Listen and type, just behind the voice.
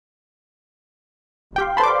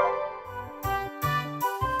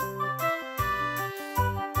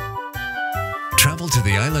to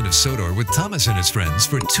the island of Sodor with Thomas and his friends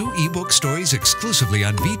for 2 ebook stories exclusively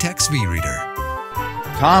on VTech's V.Reader.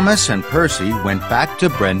 Thomas and Percy went back to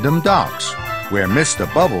Brendam Docks, where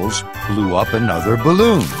Mr. Bubbles blew up another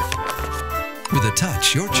balloon. With a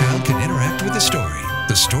touch, your child can interact with the story.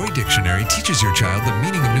 The Story Dictionary teaches your child the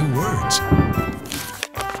meaning of new words.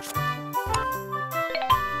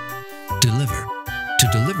 Deliver. To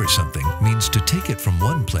deliver something means to take it from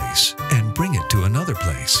one place and bring it to another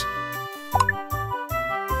place.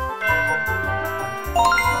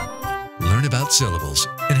 Learn about syllables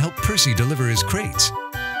and help Percy deliver his crates.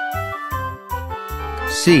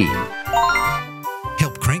 C.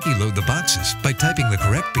 Help Cranky load the boxes by typing the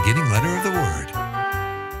correct beginning letter of the word.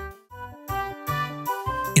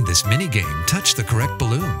 In this mini game, touch the correct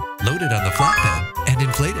balloon, load it on the flatbed, and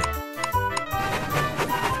inflate it.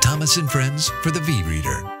 Thomas and Friends for the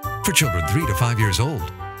V.Reader. For children 3 to 5 years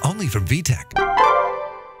old. Only from VTech.